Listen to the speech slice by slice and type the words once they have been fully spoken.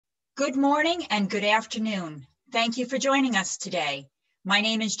Good morning and good afternoon. Thank you for joining us today. My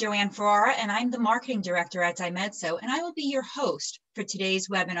name is Joanne Ferrara and I'm the Marketing Director at Dymedso, and I will be your host for today's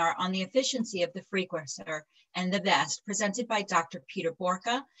webinar on the efficiency of the Frequencer and the vest, presented by Dr. Péter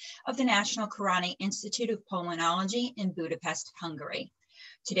Borka of the National Korányi Institute of Pulmonology in Budapest, Hungary.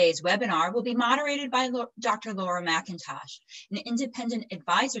 Today's webinar will be moderated by Dr. Laura McIntosh, an independent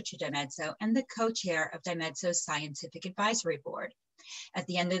advisor to Dymedso and the co-chair of Dymedso's Scientific Advisory Board. At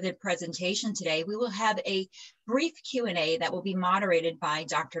the end of the presentation today, we will have a brief Q&A that will be moderated by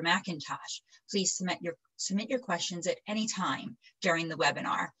Dr. McIntosh. Please submit your questions at any time during the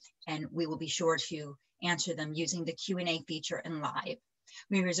webinar, and we will be sure to answer them using the Q&A feature and live.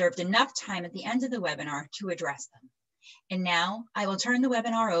 We reserved enough time at the end of the webinar to address them. And now I will turn the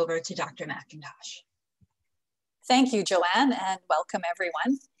webinar over to Dr. McIntosh. Thank you, Joanne, and welcome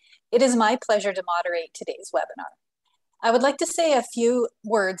everyone. It is my pleasure to moderate today's webinar. I would like to say a few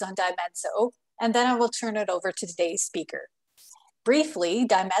words on Dymedso, and then I will turn it over to today's speaker. Briefly,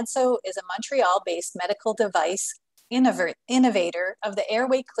 Dymedso is a Montreal-based medical device innovator of the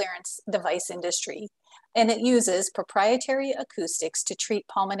airway clearance device industry, and it uses proprietary acoustics to treat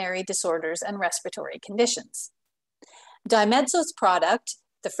pulmonary disorders and respiratory conditions. Dymedso's product,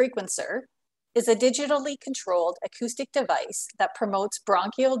 the Frequencer, is a digitally controlled acoustic device that promotes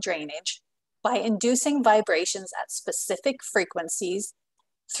bronchial drainage by inducing vibrations at specific frequencies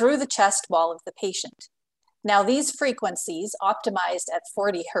through the chest wall of the patient. Now, these frequencies, optimized at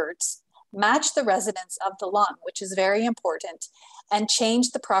 40 Hertz, match the resonance of the lung, which is very important, and change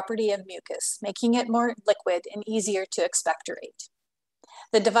the property of mucus, making it more liquid and easier to expectorate.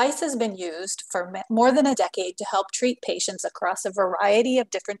 The device has been used for more than a decade to help treat patients across a variety of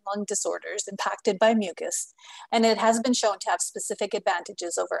different lung disorders impacted by mucus, and it has been shown to have specific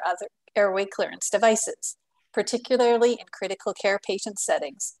advantages over other airway clearance devices, particularly in critical care patient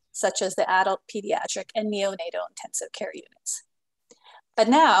settings, such as the adult, pediatric, and neonatal intensive care units. But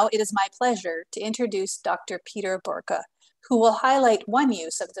now it is my pleasure to introduce Dr. Péter Borka, who will highlight one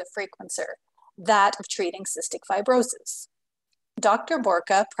use of the Frequencer, that of treating cystic fibrosis. Dr.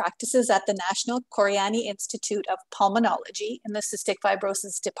 Borka practices at the National Korányi Institute of Pulmonology in the Cystic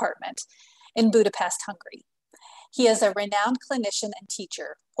Fibrosis Department in Budapest, Hungary. He is a renowned clinician and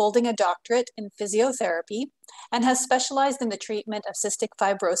teacher, holding a doctorate in physiotherapy, and has specialized in the treatment of cystic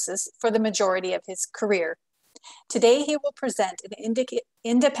fibrosis for the majority of his career. Today, he will present an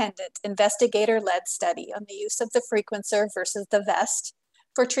independent investigator-led study on the use of the Frequencer versus the vest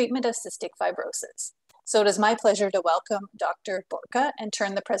for treatment of cystic fibrosis. So it is my pleasure to welcome Dr. Borka and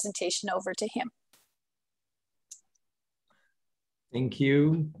turn the presentation over to him. Thank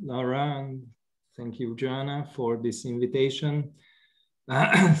you, Laura, and thank you, Joanna, for this invitation.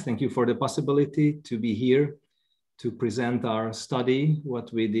 Thank you for the possibility to be here to present our study,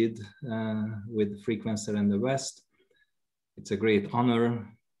 what we did with Frequencer and the West. It's a great honor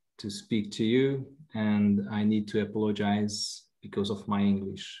to speak to you, and I need to apologize because of my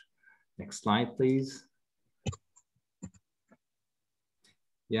English. Next slide, please.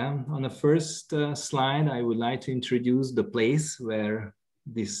 Yeah, on the first slide, I would like to introduce the place where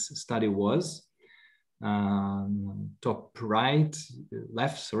this study was. Top right,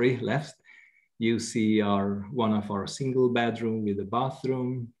 left, you see one of our single bedroom with a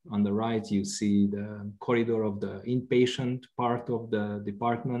bathroom. On the right, you see the corridor of the inpatient part of the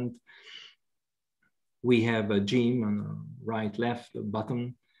department. We have a gym on the right, left,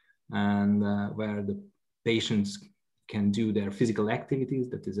 bottom, and where the patients can do their physical activities.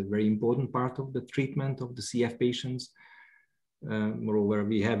 That is a very important part of the treatment of the CF patients. Moreover,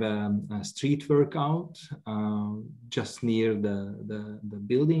 we have a street workout just near the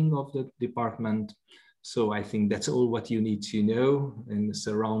building of the department. So I think that's all what you need to know in the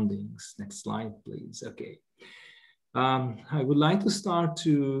surroundings. Next slide, please. Okay. I would like to start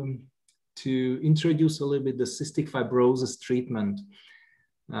to introduce a little bit the cystic fibrosis treatment.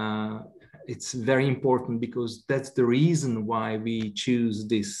 It's very important because that's the reason why we choose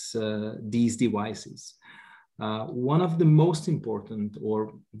these devices. One of the most important,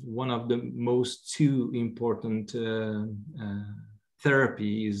 or one of the most two important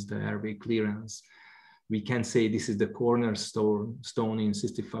therapy is the airway clearance. We can say this is the cornerstone in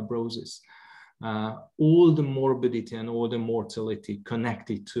cystic fibrosis. All the morbidity and all the mortality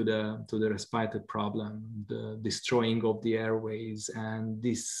connected to the respiratory problem, the destroying of the airways, and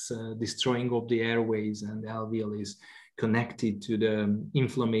this destroying of the airways and alveoli connected to the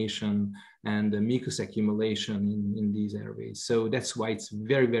inflammation and the mucus accumulation in these airways. So that's why it's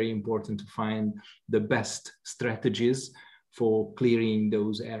very, very important to find the best strategies for clearing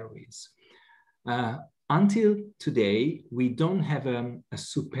those airways. until today, we don't have a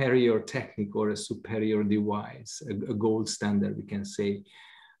superior technique or a superior device, a gold standard, we can say.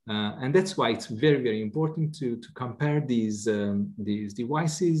 And that's why it's very, very important to compare these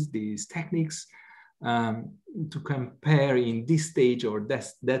devices, these techniques, to compare in this stage or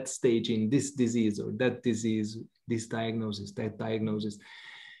that stage in this disease or that disease, this diagnosis, that diagnosis,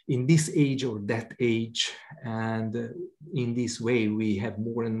 in this age or that age. And in this way, we have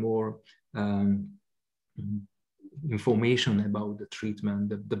more and more information about the treatment,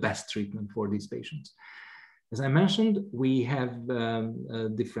 the best treatment for these patients. As I mentioned, we have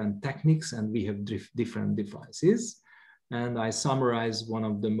different techniques and we have different devices. And I summarize one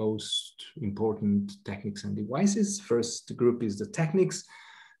of the most important techniques and devices. First group is the techniques.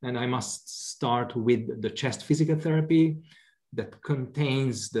 And I must start with the chest physiotherapy that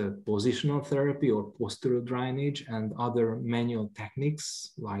contains the positional therapy or postural drainage and other manual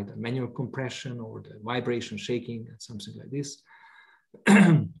techniques like the manual compression or the vibration shaking and something like this.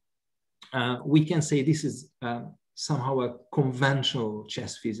 We can say this is somehow a conventional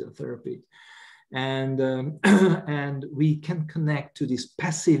chest physiotherapy. And, and we can connect to this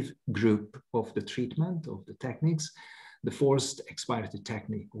passive group of the treatment, of the techniques, the forced expiratory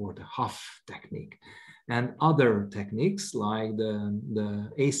technique or the HUF technique, and other techniques like the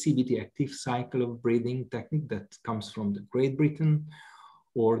ACBT, active cycle of breathing technique that comes from the Great Britain,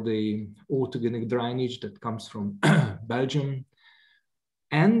 or the autogenic drainage that comes from Belgium.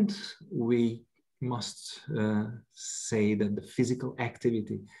 And we must say that the physical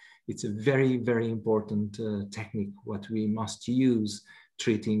activity, it's a very, very important technique what we must use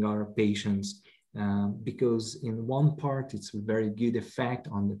treating our patients, because in one part, it's a very good effect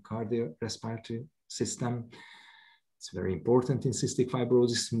on the cardiorespiratory system. It's very important in cystic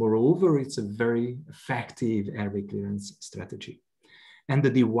fibrosis. Moreover, it's a very effective airway clearance strategy. And the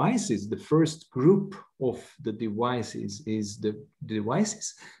devices, the first group of the devices is the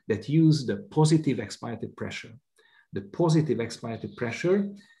devices that use the positive expiratory pressure. The positive expiratory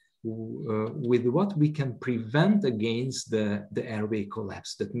pressure with what we can prevent against the airway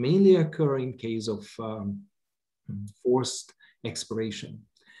collapse that mainly occur in case of forced expiration.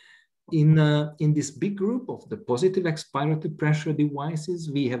 In this big group of the positive expiratory pressure devices,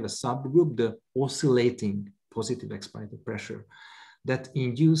 we have a subgroup, the oscillating positive expiratory pressure, that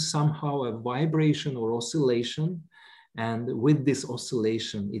induce somehow a vibration or oscillation. And with this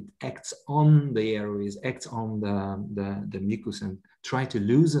oscillation, it acts on the airways, acts on the mucus and try to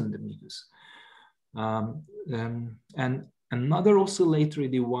loosen the mucus. And another oscillatory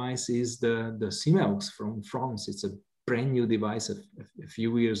device is the Cymaux from France. It's a brand new device. A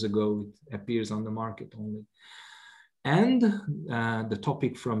few years ago, it appears on the market only. And the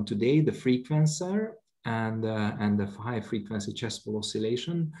topic from today, the Frequencer and the high frequency chest wall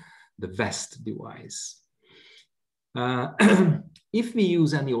oscillation, the VEST device. If we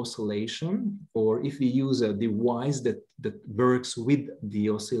use any oscillation, or if we use a device that works with the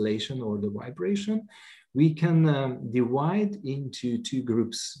oscillation or the vibration, we can divide into two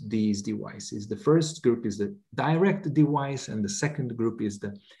groups these devices. The first group is the direct device, and the second group is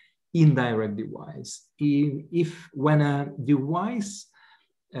the indirect device. When a device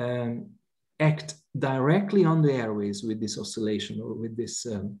acts directly on the airways with this oscillation or with this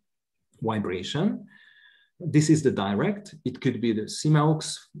vibration, this is the direct. It could be the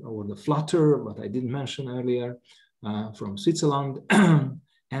Cymaux or the Flutter, what I didn't mention earlier, from Switzerland,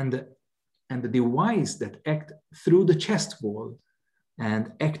 and the device that act through the chest wall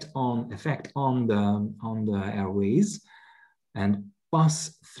and affect on the airways and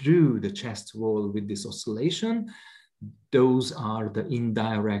pass through the chest wall with this oscillation. Those are the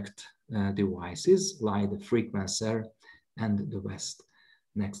indirect devices like the Frequencer and the VEST.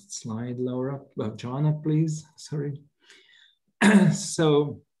 Next slide, Laura. Joanna, please. Sorry.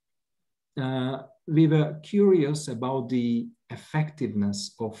 So we were curious about the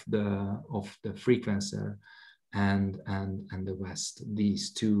effectiveness of the Frequencer and the VEST,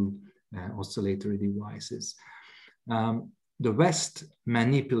 these two oscillatory devices. The VEST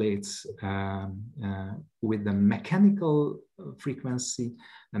manipulates with the mechanical frequency,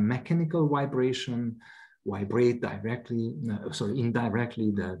 a mechanical vibration, vibrate indirectly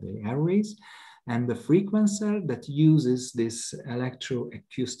the airways, and the Frequencer that uses this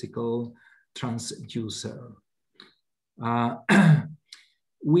electroacoustical transducer.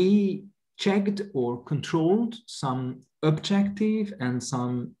 We checked or controlled some objective and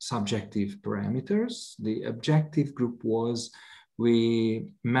some subjective parameters. The objective group was we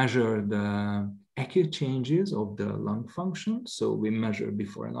measured the acute changes of the lung function. So we measured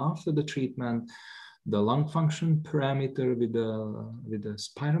before and after the treatment, the lung function parameter with the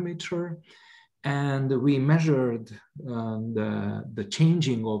spirometer. And we measured the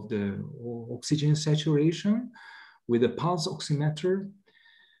changing of the oxygen saturation with a pulse oximeter.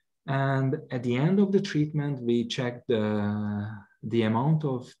 And at the end of the treatment, we checked the amount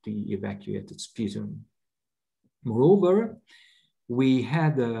of the evacuated sputum. Moreover, we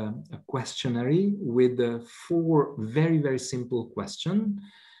had a questionnaire with 4 very, very simple questions.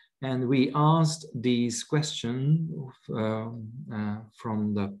 And we asked these questions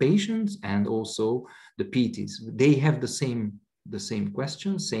from the patients and also the PTs. They have the same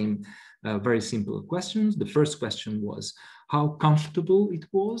questions, same very simple questions. The first question was how comfortable it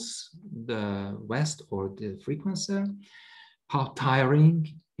was, the vest or the frequencer, how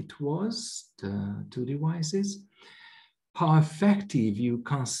tiring it was, the 2 devices, how effective you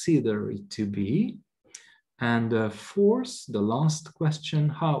consider it to be, and fourth, the last question,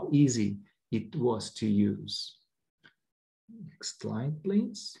 how easy it was to use. Next slide,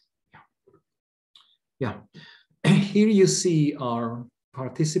 please. Yeah. Here you see our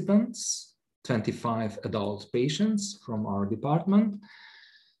participants, 25 adult patients from our department.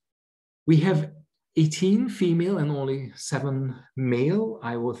 We have 18 female and only 7 male.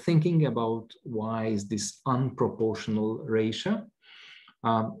 I was thinking about why is this unproportional ratio.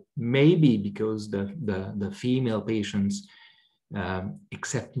 Maybe because the female patients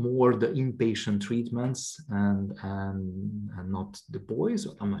accept more the inpatient treatments and not the boys.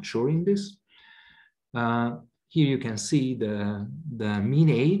 I'm not sure in this. Here you can see the mean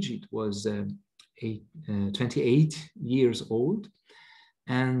age. It was 28 years old.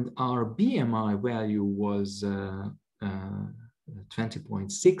 And our BMI value was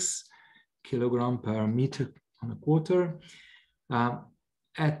 20.6 kilogram per meter and a quarter.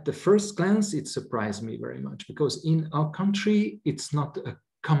 At the first glance, it surprised me very much because in our country, it's not a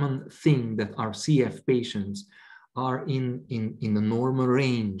common thing that our CF patients are in the normal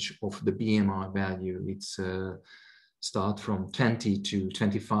range of the BMI value. It's start from 20 to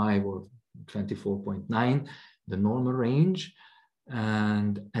 25 or 24.9, the normal range.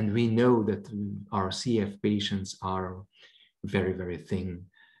 And we know that our CF patients are very, very thin.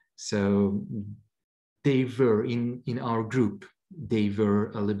 So they were in our group, they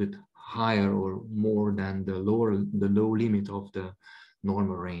were a little bit higher or more than the low limit of the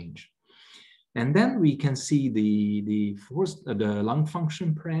normal range. And then we can see the lung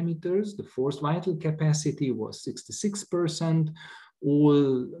function parameters. The forced vital capacity was 66%.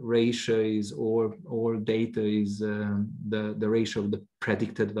 All ratio is, all data is the ratio of the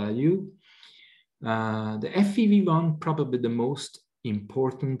predicted value. The FEV1, probably the most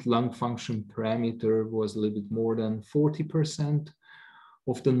important lung function parameter, was a little bit more than 40%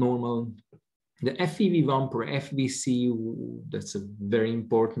 of the normal. The FEV1 per FVC, that's a very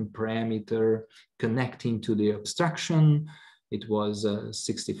important parameter connecting to the obstruction. It was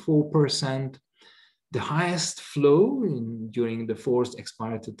 64%. The highest flow during the forced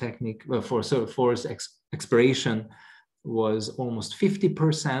expiratory technique, forced expiration was almost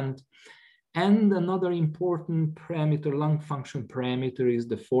 50%. And another important parameter, lung function parameter, is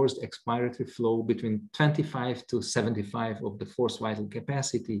the forced expiratory flow between 25 to 75 of the forced vital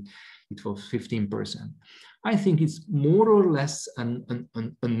capacity. It was 15%. I think it's more or less a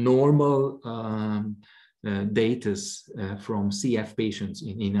normal data from CF patients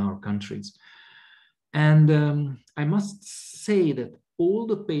in our countries. And I must say that all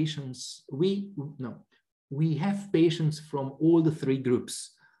the patients, we have patients from all the 3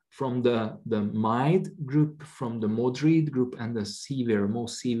 groups, from the mild group, from the moderate group, and the severe,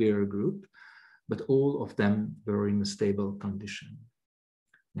 most severe group, but all of them were in a stable condition.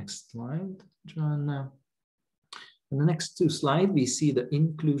 Next slide, John. In the next 2 slides, we see the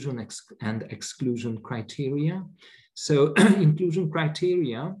inclusion and exclusion criteria. So inclusion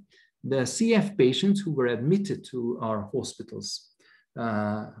criteria, the CF patients who were admitted to our hospitals,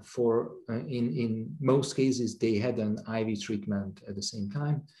 in most cases, they had an IV treatment at the same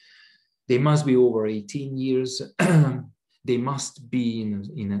time. They must be over 18 years. They must be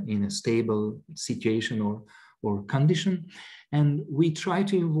in a stable situation or condition. And we try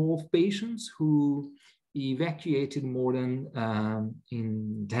to involve patients who evacuated more than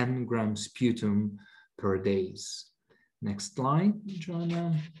in 10 grams sputum per day. Next slide,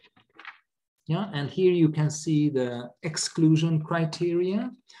 Joanna. Yeah, and here you can see the exclusion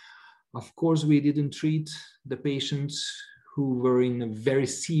criteria. Of course, we didn't treat the patients who were in a very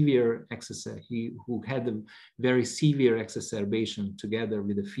severe who had a very severe exacerbation together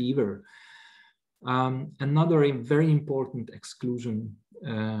with a fever. Another very important exclusion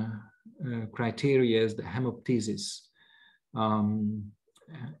criteria is the hemoptysis.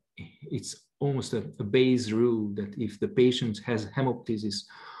 It's almost a base rule that if the patient has hemoptysis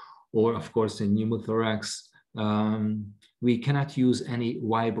or of course in pneumothorax, we cannot use any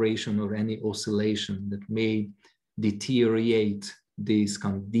vibration or any oscillation that may deteriorate these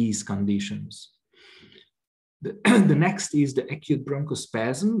conditions. The next is the acute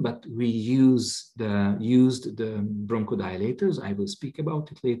bronchospasm, but we used the bronchodilators. I will speak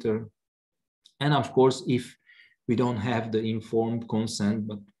about it later. And of course, if we don't have the informed consent,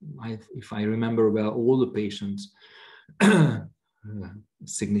 but if I remember well, all the patients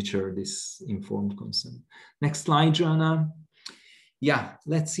signature this informed consent. Next slide, Joanna. Yeah,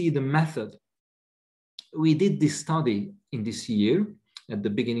 let's see the method. We did this study in this year. At the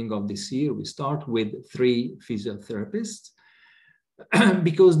beginning of this year, we start with 3 physiotherapists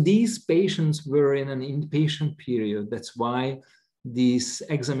because these patients were in an inpatient period. That's why this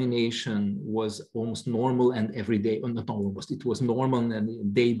examination was almost normal and every day, or not almost, it was normal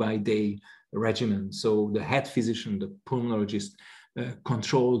and day-by-day regimen. So the head physician, the pulmonologist,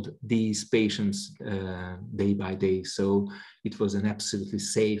 controlled these patients day by day. So it was an absolutely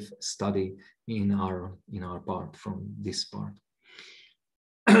safe study in our part, from this part.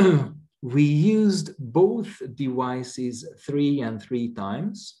 We used both devices 3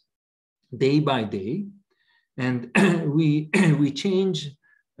 times, day by day, and we change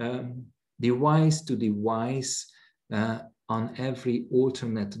device to device on every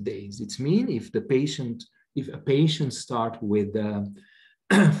alternate days. It means if a patient start with,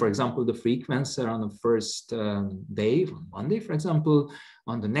 for example, the frequencer on the first day, on Monday, for example,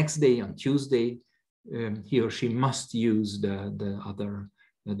 on the next day, on Tuesday, he or she must use the other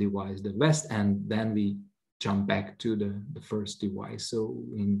device, the West, and then we jump back to the first device. So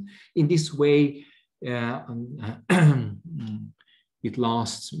in this way, it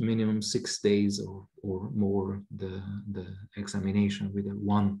lasts minimum 6 days or more, the examination with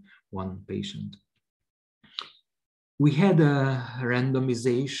one patient. We had a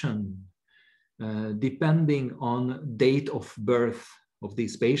randomization depending on date of birth of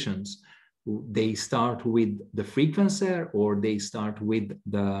these patients. They start with the frequencer or they start with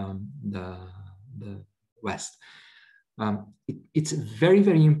the West. It's very,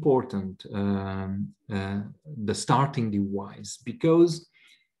 very important, the starting device, because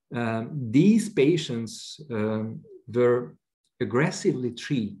these patients were aggressively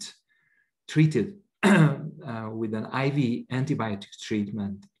treated with an IV antibiotic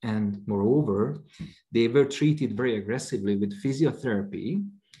treatment, and moreover, they were treated very aggressively with physiotherapy,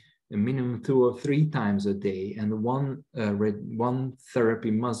 a minimum 2 or 3 times a day, and one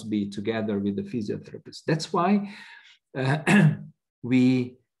therapy must be together with the physiotherapist. That's why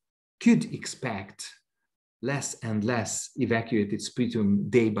we could expect less and less evacuated sputum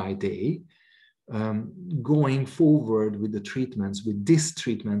day by day, going forward with the treatments, with this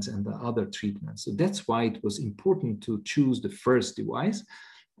treatment and the other treatments. So that's why it was important to choose the first device,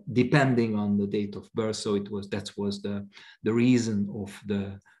 depending on the date of birth. So that was the reason of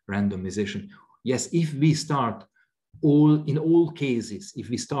the randomization. Yes, if we start in all cases, if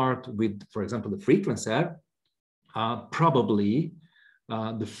we start with, for example, the frequencer, probably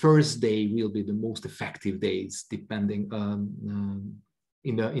the first day will be the most effective days, depending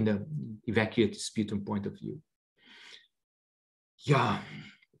in the evacuated sputum point of view. Yeah,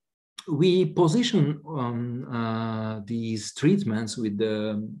 we position these treatments with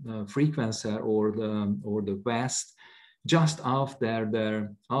the frequencer or the West just after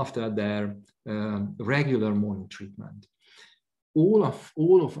their regular morning treatment. All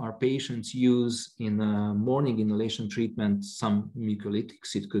of our patients use in morning inhalation treatment some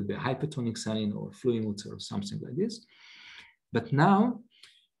mucolytics. It could be hypertonic saline or fluimucil or something like this. But now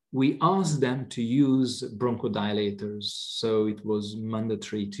we ask them to use bronchodilators. So it was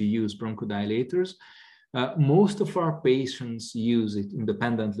mandatory to use bronchodilators. Most of our patients use it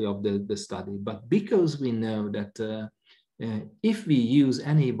independently of the study. But because we know that if we use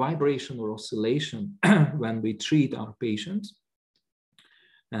any vibration or oscillation when we treat our patients,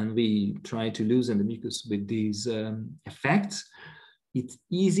 and we try to loosen the mucus with these effects, it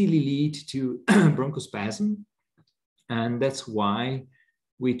easily leads to bronchospasm. And that's why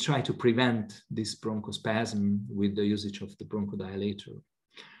we try to prevent this bronchospasm with the usage of the bronchodilator.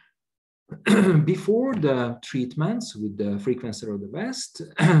 Before the treatments with the frequencer or the West,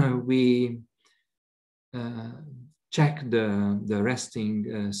 we check the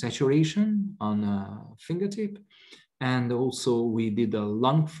resting saturation on a fingertip. And also we did a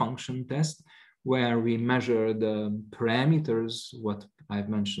lung function test where we measure the parameters, what I've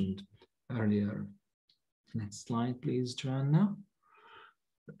mentioned earlier. Next slide, please, Joanna.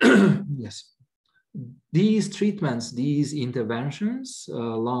 Yes. These treatments, these interventions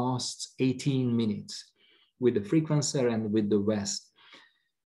last 18 minutes with the frequencer and with the West.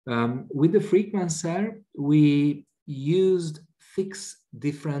 With the Frequencer, we used 6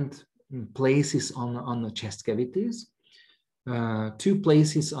 different places on the chest cavities, 2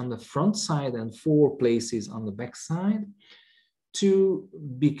 places on the front side and 4 places on the back side. 2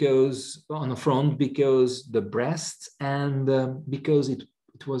 because on the front, because the breasts, and because it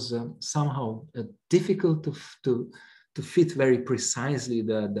was somehow difficult to fit very precisely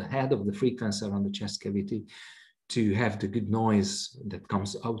the head of the Frequencer on the chest cavity to have the good noise that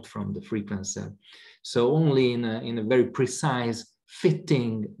comes out from the Frequencer. So only in a very precise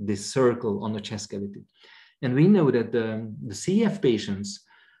fitting this circle on the chest cavity. And we know that the CF patients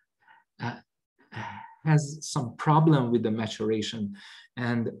has some problem with the maturation,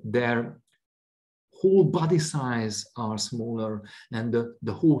 and their whole body size are smaller, and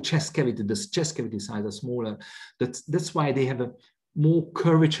the whole chest cavity, the chest cavity size are smaller. That's why they have a more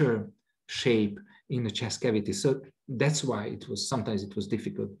curvature shape in the chest cavity. So that's why sometimes it was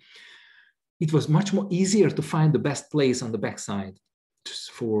difficult. It was much more easier to find the best place on the back side.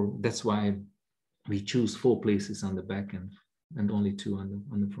 That's why we choose 4 places on the back and only 2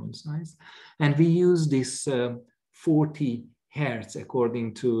 on the front sides. And we use this 40 hertz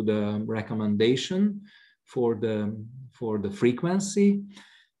according to the recommendation for the frequency.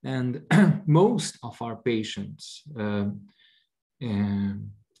 And most of our patients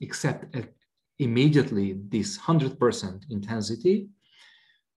accept immediately this 100% intensity.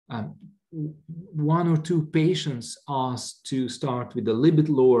 1 or 2 patients asked to start with a little bit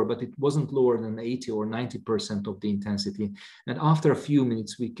lower, but it wasn't lower than 80 or 90% of the intensity. And after a few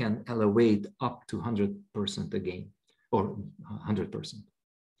minutes, we can elevate up to 100% again, or 100%.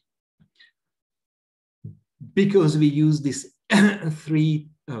 Because we use this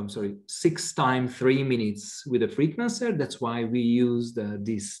 6 times 3 minutes with a Frequencer, that's why we use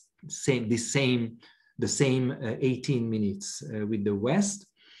the same 18 minutes with the West.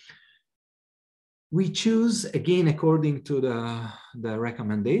 We choose, again, according to the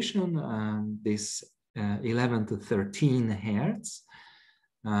recommendation, this 11 to 13 hertz.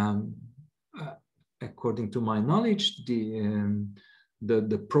 According to my knowledge,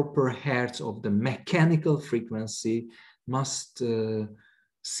 the proper hertz of the mechanical frequency must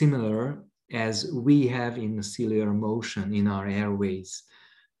similar as we have in the ciliary motion in our airways.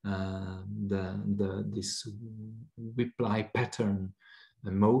 This reply pattern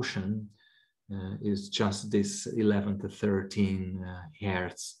motion is just this 11 to 13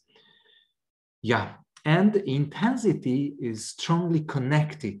 hertz. Yeah, and intensity is strongly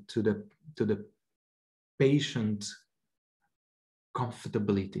connected to the patient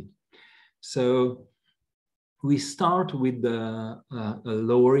comfortability. So we start with a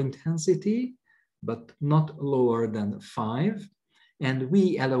lower intensity, but not lower than 5, and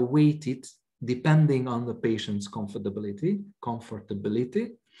we elevate it depending on the patient's comfortability.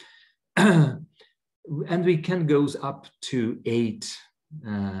 And we can go up to 8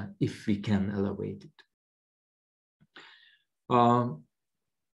 if we can elevate it.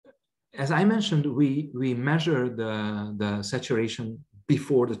 As I mentioned, we measure the saturation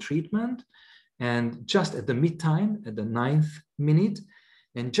before the treatment, and just at the mid-time, at the 9th minute,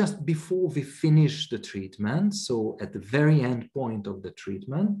 and just before we finish the treatment, so at the very end point of the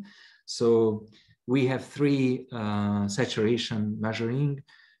treatment. So we have 3 saturation measuring: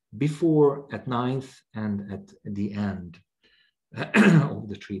 before, at 9th, and at the end of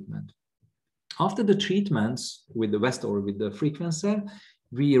the treatment. After the treatments with the West or with the Frequencer,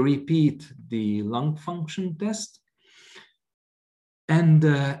 we repeat the lung function test. And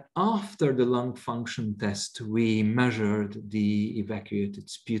after the lung function test, we measured the evacuated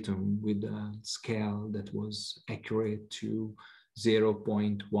sputum with a scale that was accurate to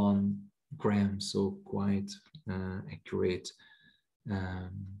 0.1 grams, so quite accurate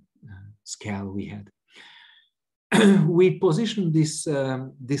scale we had. We positioned this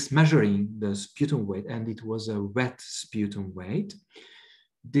measuring the sputum weight, and it was a wet sputum weight.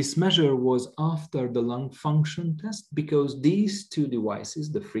 This measure was after the lung function test, because these 2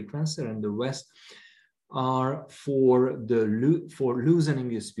 devices, the Frequencer and the West, are for loosening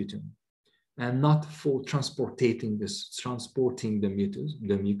the sputum and not for transporting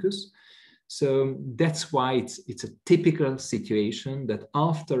the mucus. So that's why it's a typical situation that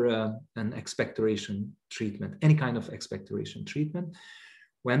after an expectoration treatment, any kind of expectoration treatment,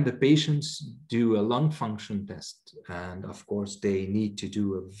 when the patients do a lung function test, and of course they need to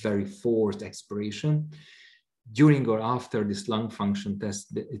do a very forced expiration, during or after this lung function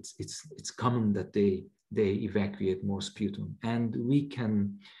test, it's common that they evacuate more sputum, and we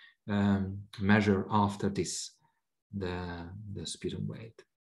can measure after this the sputum weight.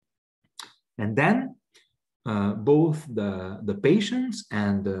 And then both the patients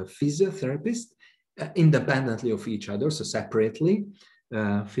and the physiotherapists independently of each other, so separately,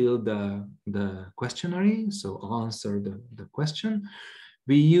 fill the questionnaire, so answer the question.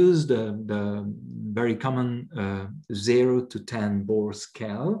 We use the very common 0 to 10 Bohr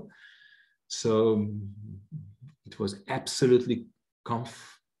scale. So it was absolutely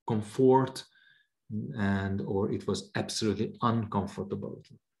comfort or it was absolutely uncomfortable.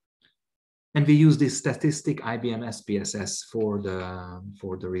 And we use this statistic IBM SPSS for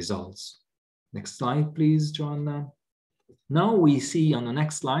the results. Next slide, please, Joanna. Now we see on the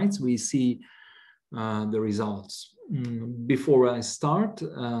next slides, we see the results. Before I start,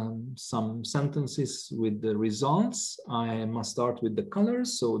 some sentences with the results. I must start with the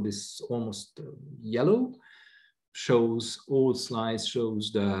colors. So this almost yellow shows, all slides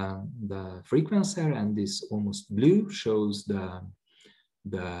shows the frequencer, and this almost blue shows the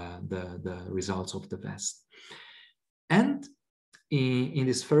results of the vest. And in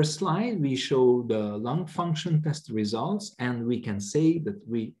this first slide, we show the lung function test results, and we can say that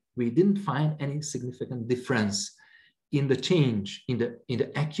we didn't find any significant difference in the change, in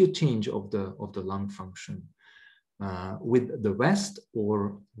the acute change of the lung function with the vest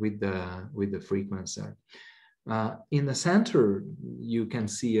or with the frequencer. In the center, you can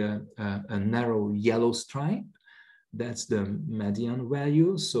see a narrow yellow stripe. That's the median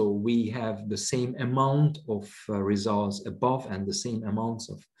value. So we have the same amount of results above and the same amounts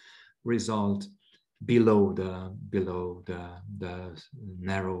of result below the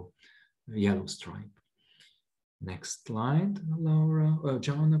narrow yellow stripe. Next slide, Laura,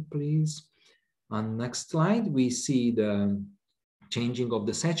 Joanna, please. On next slide, we see the changing of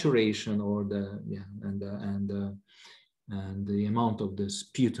the saturation or and the amount of the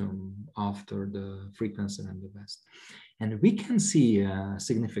sputum after the frequencer and the vest. And we can see a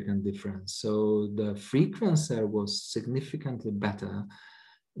significant difference. So the frequencer was significantly better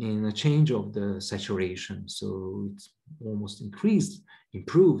in a change of the saturation. So it's almost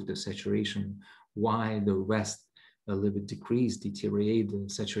improved the saturation, while the vest a little bit deteriorated the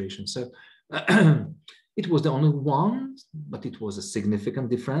saturation. So it was the only one, but it was a significant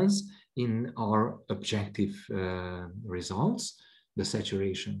difference in our objective results, the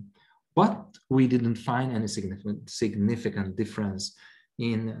saturation. But we didn't find any significant difference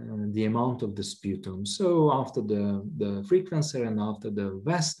in the amount of the sputum. So after the frequencer and after the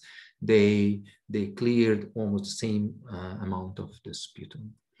vest, they cleared almost the same amount of the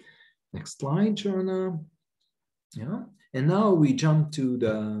sputum. Next slide, Joanna. Yeah, and now we jump to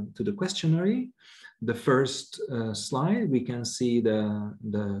the questionnaire. The first slide, we can see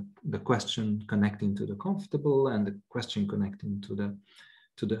the question connecting to the comfortable and the question connecting to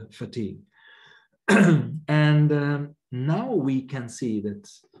the fatigue. And now we can see that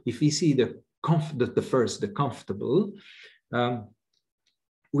if we see the comfortable,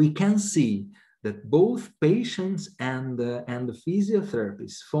 we can see that both patients and the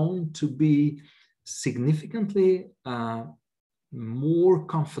physiotherapists found to be significantly more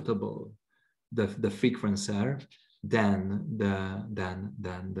comfortable the frequencer than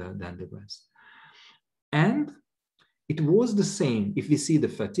the rest. And it was the same, if we see the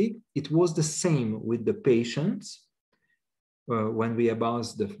fatigue, it was the same with the patients when we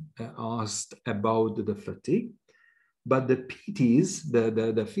asked about the fatigue, but the PTs,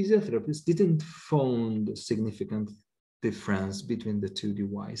 the physiotherapists didn't find significant difference between the two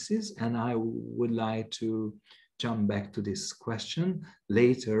devices. And I would like to jump back to this question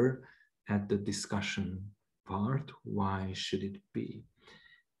later at the discussion part. Why should it be?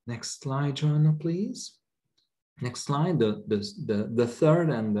 Next slide, Joanna, please. Next slide, the third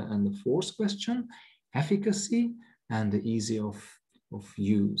and the fourth question, efficacy and the ease of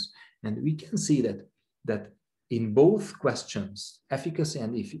use. And we can see that in both questions, efficacy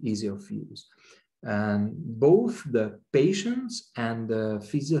and ease of use, and both the patients and the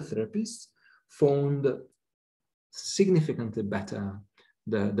physiotherapists found significantly better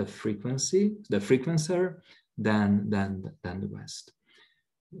the frequencer than the rest.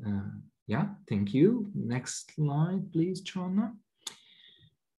 Yeah, thank you. Next slide, please, Joanna.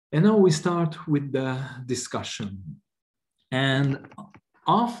 And now we start with the discussion. And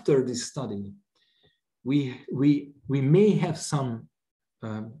after this study, we may have some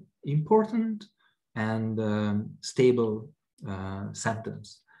important and stable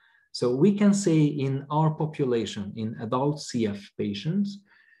sentence. So we can say in our population, in adult CF patients,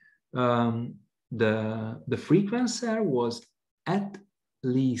 the frequencer was at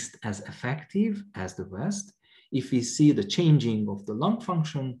least as effective as the rest if we see the changing of the lung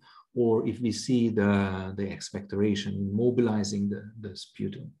function or if we see the expectoration mobilizing the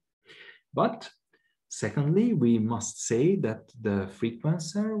sputum. But Secondly, we must say that the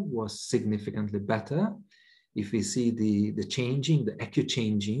Frequencer was significantly better if we see the changing, the acute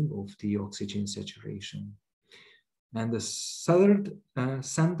changing of the oxygen saturation. And the third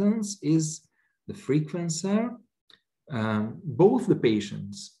sentence is the Frequencer. Both the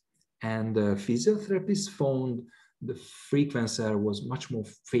patients and the physiotherapists found the Frequencer was much more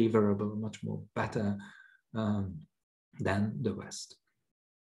favorable, much more better than the rest.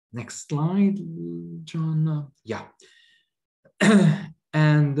 Next slide, John. Yeah.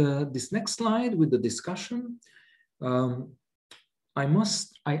 And this next slide with the discussion,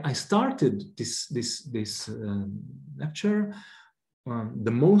 I started this lecture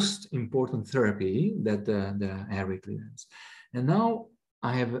the most important therapy that the airway clearance, and now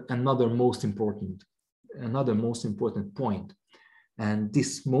I have another most important point, and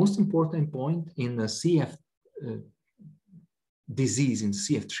this most important point in the CF disease, in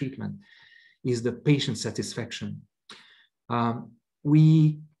CF treatment, is the patient satisfaction.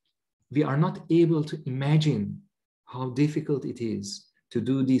 We are not able to imagine how difficult it is to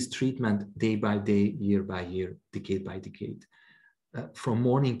do this treatment day by day, year by year, decade by decade, from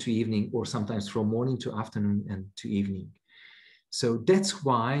morning to evening, or sometimes from morning to afternoon and to evening. So that's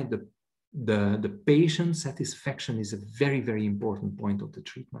why the patient satisfaction is a very, very important point of the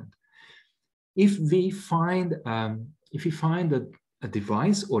treatment. If we find a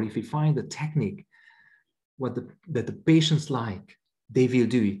device, or if we find a technique that the patients like, they will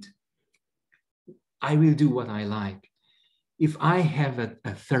do it. I will do what I like. If I have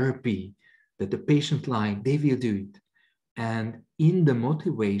a therapy that the patient like, they will do it. And in the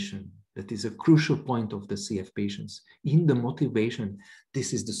motivation, that is a crucial point of the CF patients, in the motivation,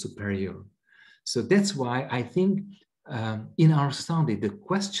 this is the superior. So that's why I think in our study, the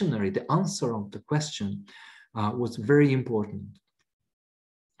questionnaire, the answer of the question was very important.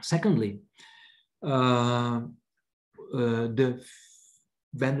 Secondly,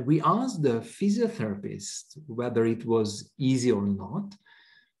 when we asked the physiotherapist whether it was easy or not,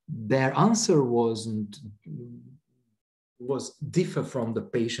 their answer was differ from the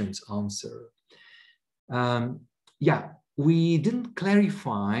patient's answer. Yeah, we didn't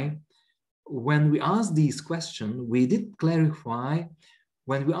clarify when we asked these questions. We did clarify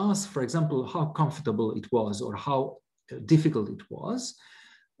when we asked, for example, how comfortable it was or how difficult it was.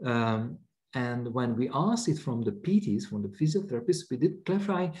 And when we asked it from the PTs, from the physiotherapists, we did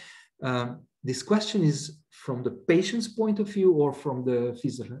clarify this question is from the patient's point of view or from the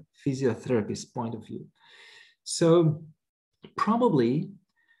physiotherapist's point of view. So probably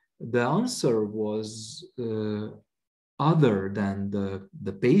the answer was other than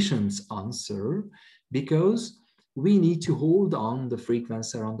the patient's answer, because we need to hold on the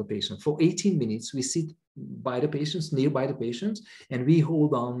Frequencer on the patient. For 18 minutes, we sit by the patients, nearby the patients, and we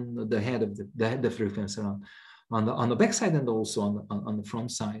hold on the head of the Frequencer on the back side and also on the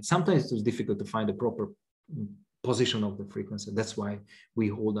front side. Sometimes it was difficult to find the proper position of the Frequencer. That's why we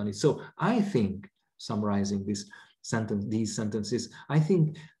hold on it. So I think, summarizing these sentences, I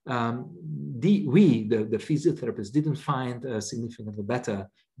think the physiotherapists didn't find significantly better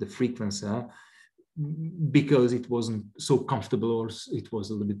the Frequencer because it wasn't so comfortable, or it was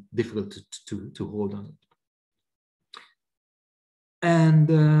a little bit difficult to hold on it. And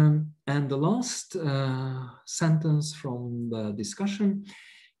the last sentence from the discussion,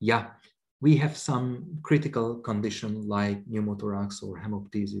 yeah, we have some critical condition like pneumothorax or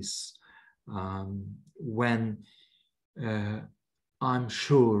hemoptysis. When I'm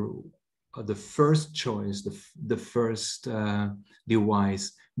sure the first choice, the first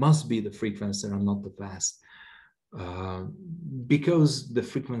device must be the Frequencer and not the vest, because the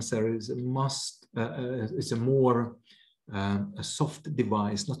Frequencer is it's a more a soft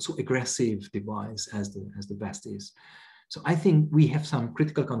device, not so aggressive device as the vest is. So I think we have some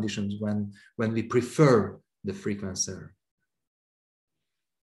critical conditions when we prefer the Frequencer.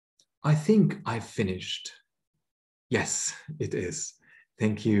 I think I've finished. Yes, it is.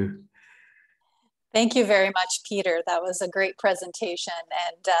 Thank you. Thank you very much, Peter. That was a great presentation.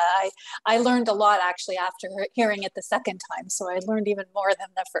 And I learned a lot actually after hearing it the second time. So I learned even more than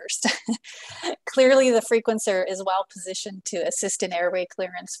the first. Clearly, the Frequencer is well positioned to assist in airway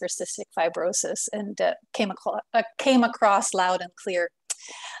clearance for cystic fibrosis, and came across loud and clear.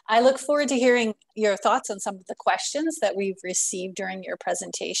 I look forward to hearing your thoughts on some of the questions that we've received during your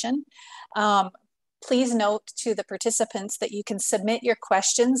presentation. Please note to the participants that you can submit your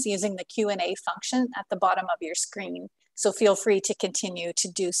questions using the Q&A function at the bottom of your screen. So feel free to continue to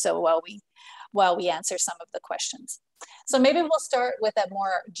do so while we answer some of the questions. So maybe we'll start with a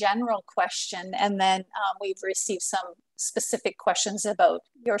more general question, and then we've received some specific questions about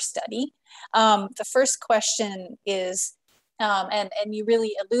your study. The first question is, and you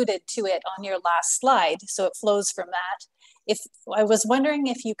really alluded to it on your last slide, so it flows from that. I was wondering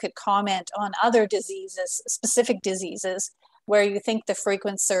if you could comment on other diseases, specific diseases, where you think the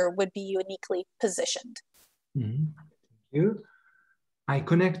frequencer would be uniquely positioned. Mm-hmm. Thank you. I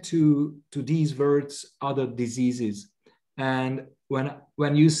connect to these words, other diseases. And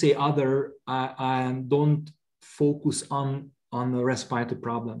when you say other, I don't focus on the respiratory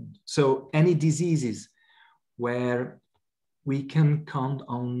problem. So any diseases where we can count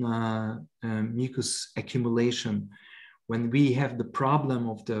on mucus accumulation, when we have the problem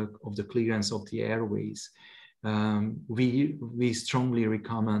of the clearance of the airways, we strongly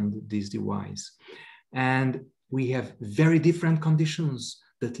recommend this device. And we have very different conditions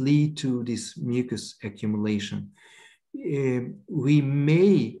that lead to this mucus accumulation. We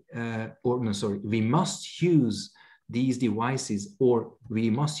must use these devices, or we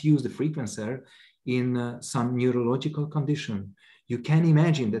must use the frequencer in some neurological condition. You can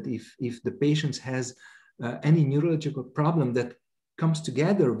imagine that if the patient has any neurological problem that comes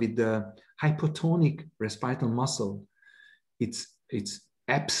together with the hypotonic respiratory muscle, it's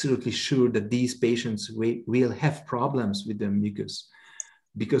absolutely sure that these patients will have problems with the mucus,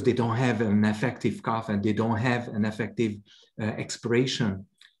 because they don't have an effective cough and they don't have an effective expiration.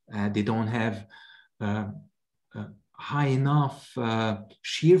 They don't have high enough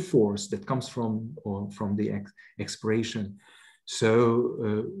shear force that comes from the expiration.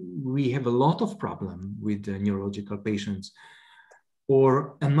 So we have a lot of problem with neurological patients.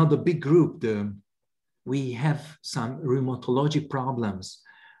 Or another big group, we have some rheumatologic problems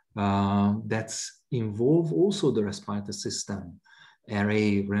that involve also the respiratory system,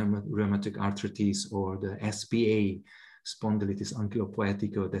 RA, rheumatoid arthritis, or the SPA, spondylitis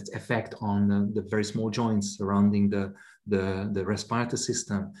ankylopoetico, that affect on the very small joints surrounding the respiratory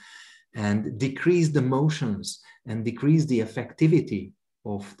system, and decrease the motions and decrease the effectivity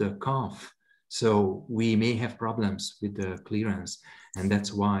of the cough. So we may have problems with the clearance, and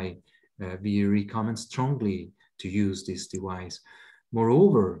that's why we recommend strongly to use this device.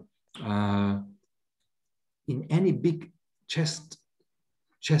 Moreover, in any big chest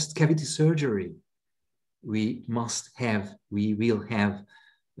cavity surgery, we will have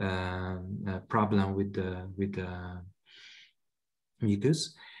a problem with the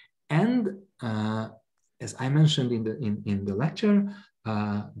mucus. And as I mentioned in the lecture,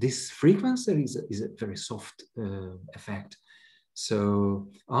 this frequencer is a very soft effect. So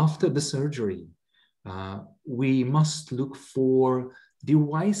after the surgery, we must look for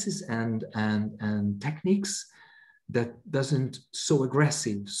devices and techniques that doesn't so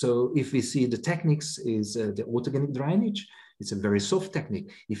aggressive. So if we see the techniques is the autogenic drainage, it's a very soft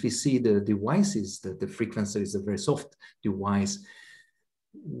technique. If we see the devices, the frequencer is a very soft device,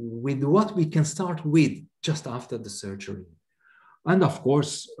 with what we can start with just after the surgery. And of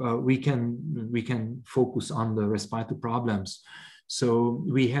course, we can focus on the respiratory problems. So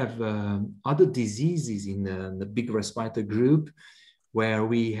we have other diseases in the big respiratory group where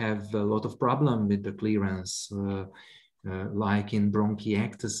we have a lot of problem with the clearance, like in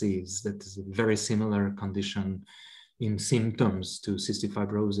bronchiectasis, that is a very similar condition in symptoms to cystic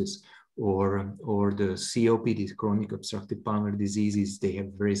fibrosis, or the COPD, chronic obstructive pulmonary diseases. They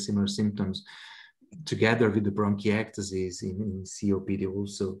have very similar symptoms together with the bronchiectasis in COPD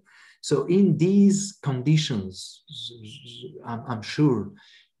also. So in these conditions, I'm sure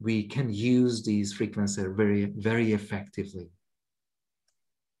we can use these frequencies very, very effectively.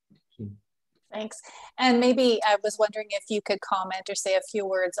 Thanks. And maybe I was wondering if you could comment or say a few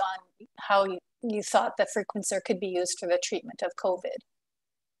words on how you thought the frequencer could be used for the treatment of COVID.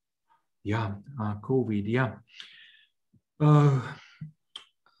 Yeah, COVID, yeah.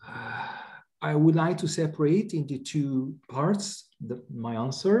 I would like to separate into two parts my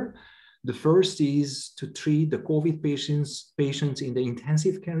answer. The first is to treat the COVID patients in the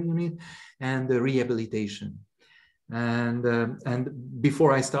intensive care unit and the rehabilitation. And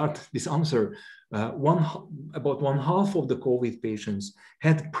before I start this answer, about one half of the COVID patients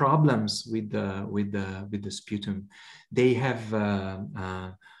had problems with the sputum. They have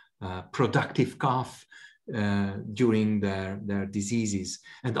productive cough during their diseases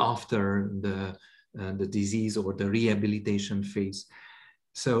and after the disease or the rehabilitation phase.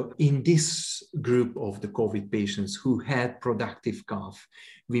 So in this group of the COVID patients who had productive cough,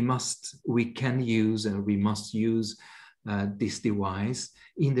 we must use this device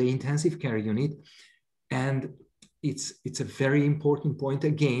in the intensive care unit. And it's a very important point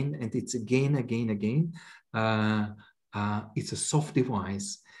again, and it's again. it's a soft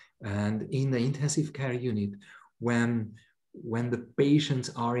device. And in the intensive care unit, when the patients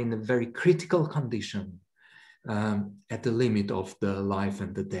are in a very critical condition, at the limit of the life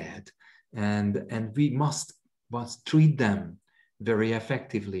and the death, and we must treat them very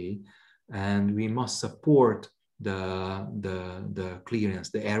effectively, and we must support the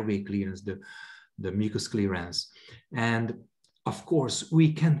clearance, the airway clearance, the mucus clearance. And of course,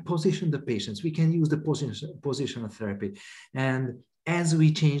 we can position the patients, we can use the positional therapy. And as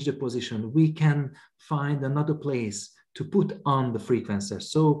we change the position, we can find another place to put on the frequencer.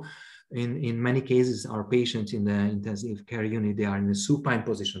 So in many cases, our patients in the intensive care unit, they are in a supine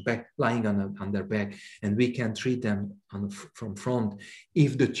position, lying on their back, and we can treat them from front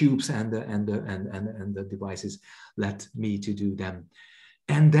if the tubes and the devices let me to do them.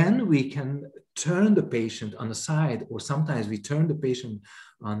 And then we can turn the patient on the side, or sometimes we turn the patient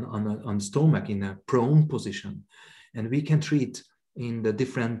on stomach in a prone position, and we can treat in the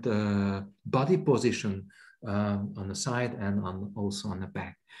different body position on the side and also on the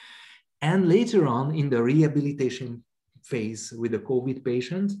back. And later on in the rehabilitation phase with the COVID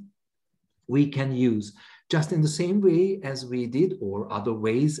patients, we can use just in the same way as we did, or other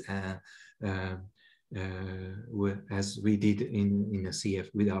ways as we did in a CF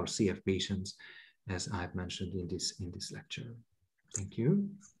with our CF patients, as I've mentioned in this lecture. Thank you.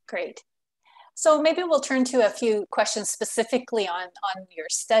 Great. So maybe we'll turn to a few questions specifically on your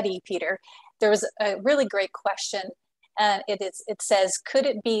study, Peter. There was a really great question. And it says, could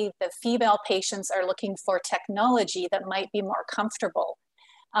it be the female patients are looking for technology that might be more comfortable?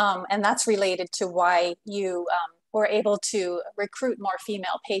 And that's related to why you were able to recruit more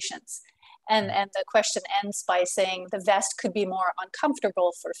female patients. And the question ends by saying the vest could be more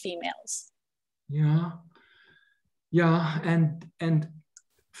uncomfortable for females. Yeah, and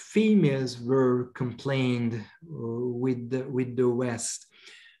females were complained with the vest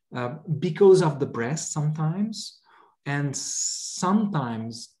because of the breast sometimes. And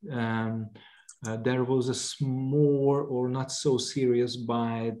sometimes there was a small or not so serious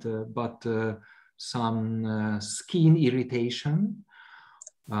bite, but some skin irritation.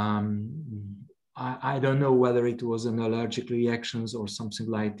 I don't know whether it was an allergic reactions or something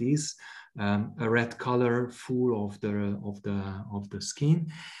like this. A red color full of the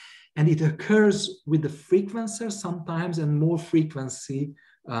skin, and it occurs with the frequencer sometimes, and more frequency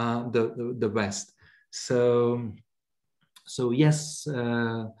the vest. So yes,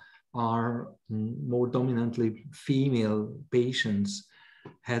 our more dominantly female patients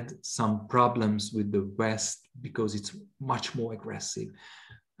had some problems with the vest because it's much more aggressive.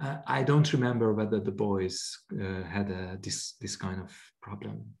 I don't remember whether the boys had this kind of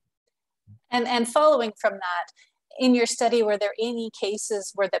problem. And following from that, in your study, were there any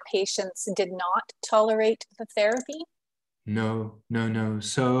cases where the patients did not tolerate the therapy? No.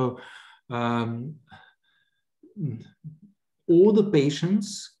 So all the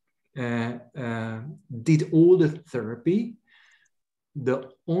patients did all the therapy. The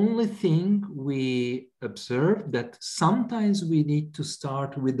only thing we observed that sometimes we need to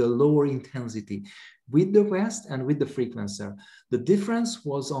start with the lower intensity with the vest and with the frequencer. The difference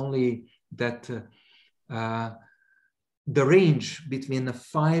was only that the range between the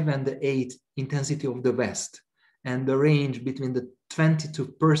 5 and the 8 intensity of the vest and the range between the 20 to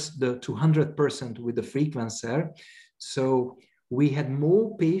 200% with the frequencer. So we had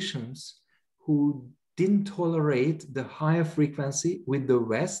more patients who didn't tolerate the higher frequency with the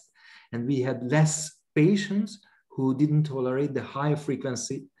vest, and we had less patients who didn't tolerate the higher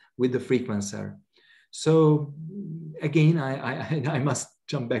frequency with the frequencer. So again, I must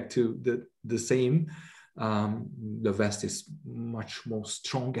jump back to the same. The vest is much more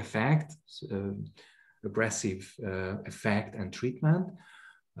strong effect, aggressive effect and treatment,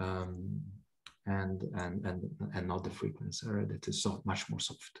 and not the frequencer that is much more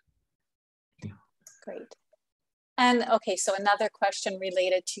soft. Yeah. Great. And okay, so another question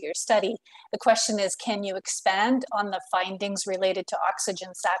related to your study. The question is, can you expand on the findings related to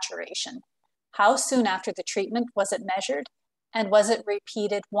oxygen saturation? How soon after the treatment was it measured? And was it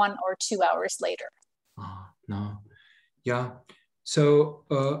repeated 1 or 2 hours later? No. Yeah. So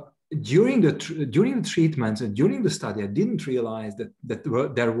during the treatments and during the study, I didn't realize that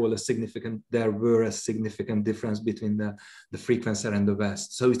there were a significant difference between the frequencer and the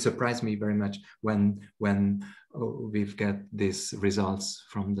vest. So it surprised me very much when we've got these results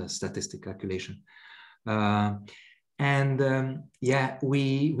from the statistic calculation. Yeah,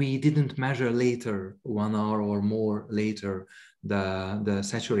 we didn't measure later, 1 hour or more later, the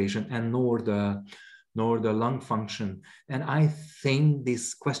saturation and nor the lung function. And I think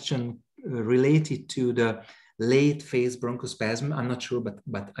this question related to the late phase bronchospasm. I'm not sure,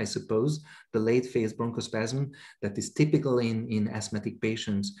 but I suppose the late phase bronchospasm that is typical in asthmatic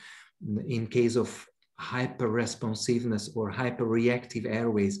patients in case of hyper-responsiveness or hyper-reactive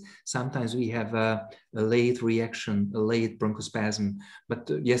airways. Sometimes we have a late reaction, a late bronchospasm. But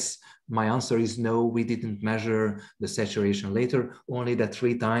yes, my answer is no, we didn't measure the saturation later, only that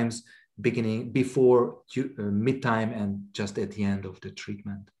 3 times, beginning before mid-time and just at the end of the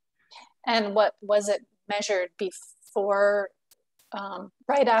treatment. And what was it measured before,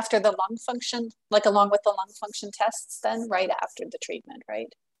 right after the lung function, like along with the lung function tests then, right after the treatment,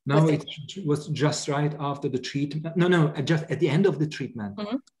 right? No, it was just right after the treatment. No, just at the end of the treatment.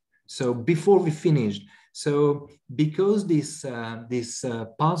 Mm-hmm. So before we finished. So because this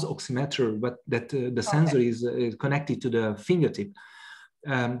pulse oximeter, but that the sensor is connected to the fingertip,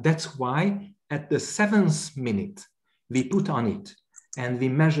 that's why at the 7th minute we put on it, and we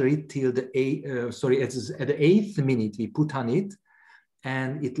measure it till the at the 8th minute we put on it,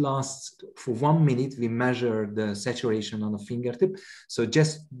 and it lasts for 1 minute. We measure the saturation on the fingertip. So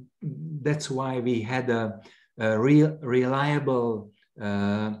just that's why we had a reliable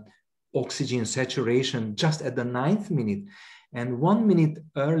oxygen saturation just at the 9th minute. And 1 minute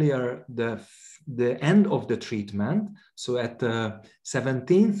earlier, the end of the treatment, so at the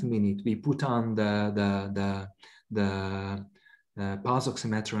 17th minute, we put on the pulse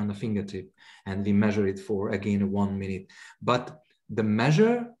oximeter on the fingertip, and we measure it for again 1 minute. But the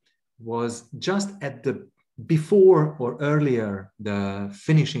measure was just at the before or earlier the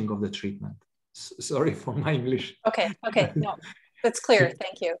finishing of the treatment. Sorry for my English. Okay, no, that's clear.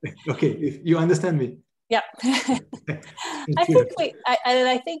 Thank you. Okay, if you understand me. Yeah.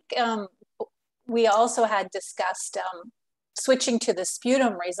 I think we also had discussed switching to the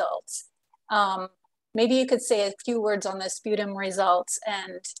sputum results. Maybe you could say a few words on the sputum results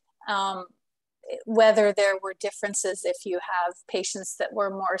and whether there were differences if you have patients that were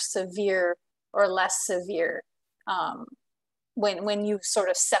more severe or less severe when you sort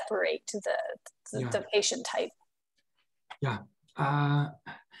of separate the patient type. Yeah.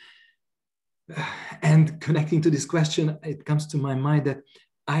 And connecting to this question, it comes to my mind that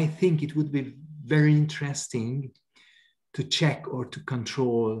I think it would be very interesting to check or to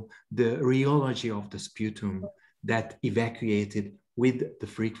control the rheology of the sputum that evacuated with the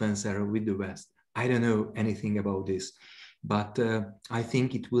Frequencer, with the West. I don't know anything about this, but I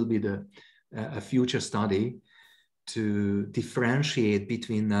think it will be a future study to differentiate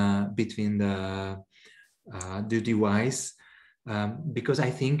between the device, because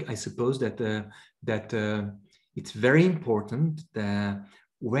I suppose that it's very important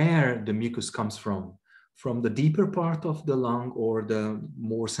where the mucus comes from the deeper part of the lung or the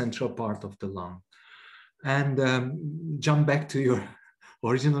more central part of the lung. And jump back to your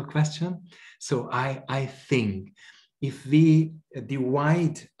original question. So I think if we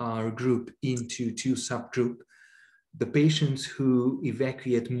divide our group into 2 subgroups, the patients who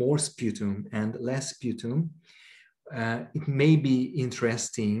evacuate more sputum and less sputum, it may be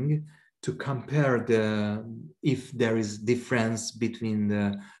interesting to compare if there is difference between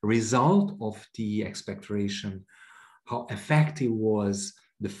the result of the expectoration, how effective was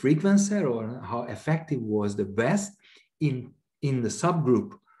the Frequencer or how effective was the West in the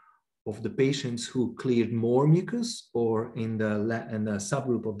subgroup of the patients who cleared more mucus, or in the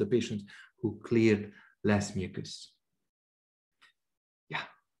subgroup of the patients who cleared less mucus. Yeah.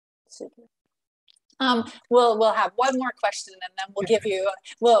 Super. We'll have one more question, and then we'll give you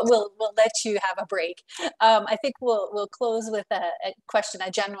we'll let you have a break. I think we'll close with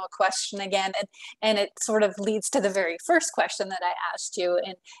a general question again, and it sort of leads to the very first question that I asked you,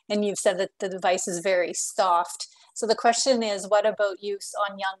 and you've said that the device is very soft. So the question is, what about use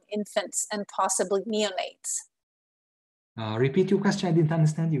on young infants and possibly neonates? Repeat your question. I didn't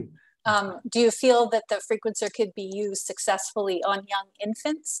understand you. Do you feel that the Frequencer could be used successfully on young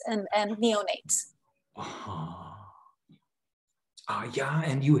infants and neonates? Yeah,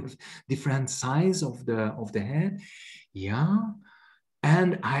 and you have different size of the head. Yeah,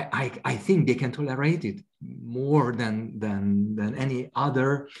 and I think they can tolerate it more than any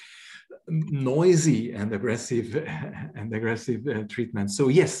other noisy and aggressive treatment. So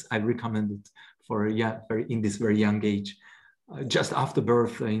yes, I recommend it for in this very young age, just after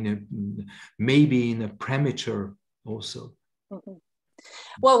birth, maybe in a premature also. Mm-hmm.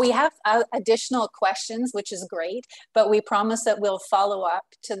 Well, we have additional questions, which is great, but we promise that we'll follow up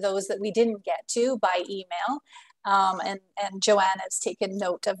to those that we didn't get to by email. And Joanne has taken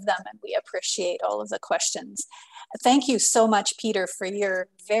note of them, and we appreciate all of the questions. Thank you so much, Peter, for your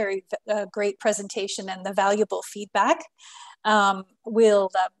very great presentation and the valuable feedback. We'll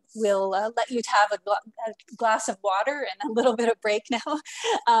let you have a glass of water and a little bit of break now.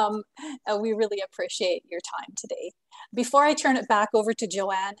 We really appreciate your time today. Before I turn it back over to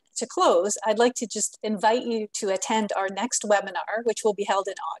Joanne to close, I'd like to just invite you to attend our next webinar, which will be held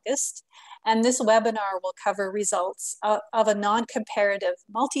in August. And this webinar will cover results of a non-comparative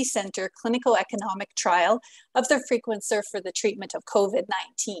multi-center clinical economic trial of the Frequencer for the treatment of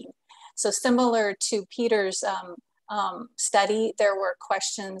COVID-19. So similar to Peter's study, there were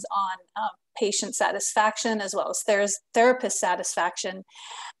questions on patient satisfaction as well as therapist satisfaction,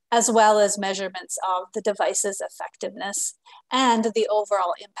 as well as measurements of the device's effectiveness and the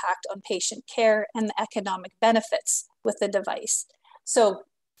overall impact on patient care and the economic benefits with the device. So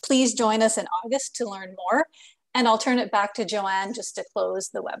please join us in August to learn more, and I'll turn it back to Joanne just to close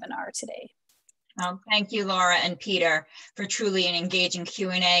the webinar today. Thank you, Laura and Peter, for truly an engaging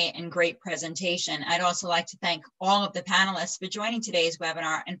Q&A and great presentation. I'd also like to thank all of the panelists for joining today's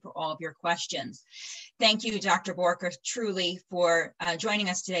webinar and for all of your questions. Thank you, Dr. Borka, truly for joining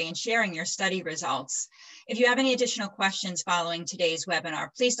us today and sharing your study results. If you have any additional questions following today's webinar,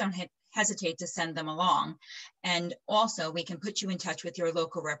 please don't hesitate to send them along. And also, we can put you in touch with your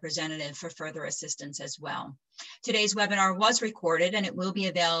local representative for further assistance as well. Today's webinar was recorded and it will be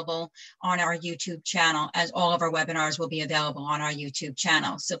available on our YouTube channel, as all of our webinars will be available on our YouTube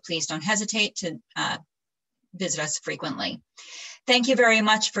channel. So please don't hesitate to visit us frequently. Thank you very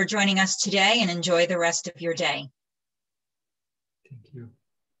much for joining us today and enjoy the rest of your day.